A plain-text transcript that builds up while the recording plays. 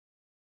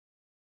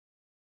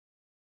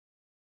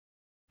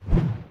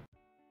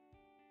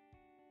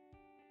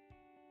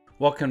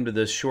Welcome to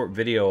this short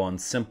video on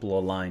Simple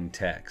Align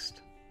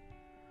text.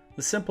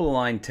 The Simple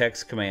Align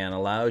text command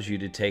allows you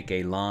to take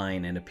a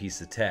line and a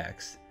piece of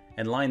text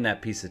and line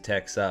that piece of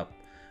text up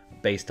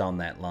based on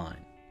that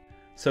line.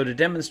 So to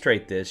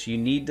demonstrate this, you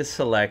need to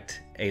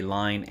select a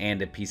line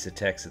and a piece of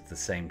text at the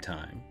same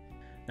time.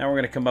 Now we're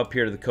going to come up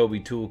here to the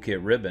Kobi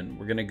Toolkit ribbon.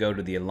 We're going to go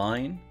to the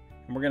Align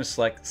and we're going to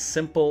select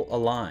Simple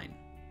Align.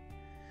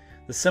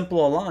 The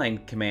Simple Align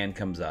command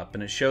comes up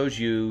and it shows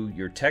you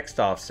your text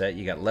offset.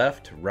 You got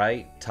left,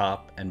 right,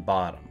 top, and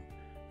bottom.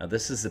 Now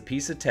this is the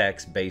piece of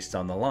text based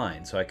on the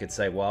line. So I could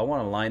say, well, I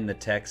want to align the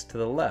text to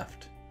the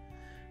left.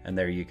 And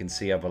there you can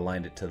see I've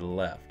aligned it to the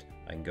left.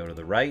 I can go to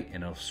the right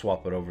and it'll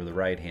swap it over to the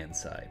right hand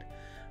side.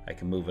 I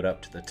can move it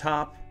up to the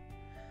top,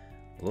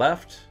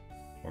 left,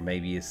 or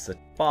maybe it's the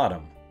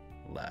bottom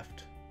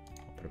left.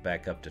 I'll put it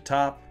back up to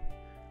top.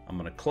 I'm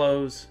going to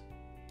close.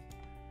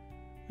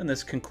 And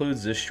this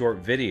concludes this short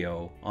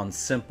video on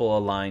Simple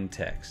Align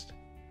text.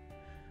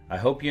 I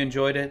hope you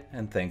enjoyed it,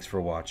 and thanks for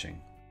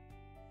watching.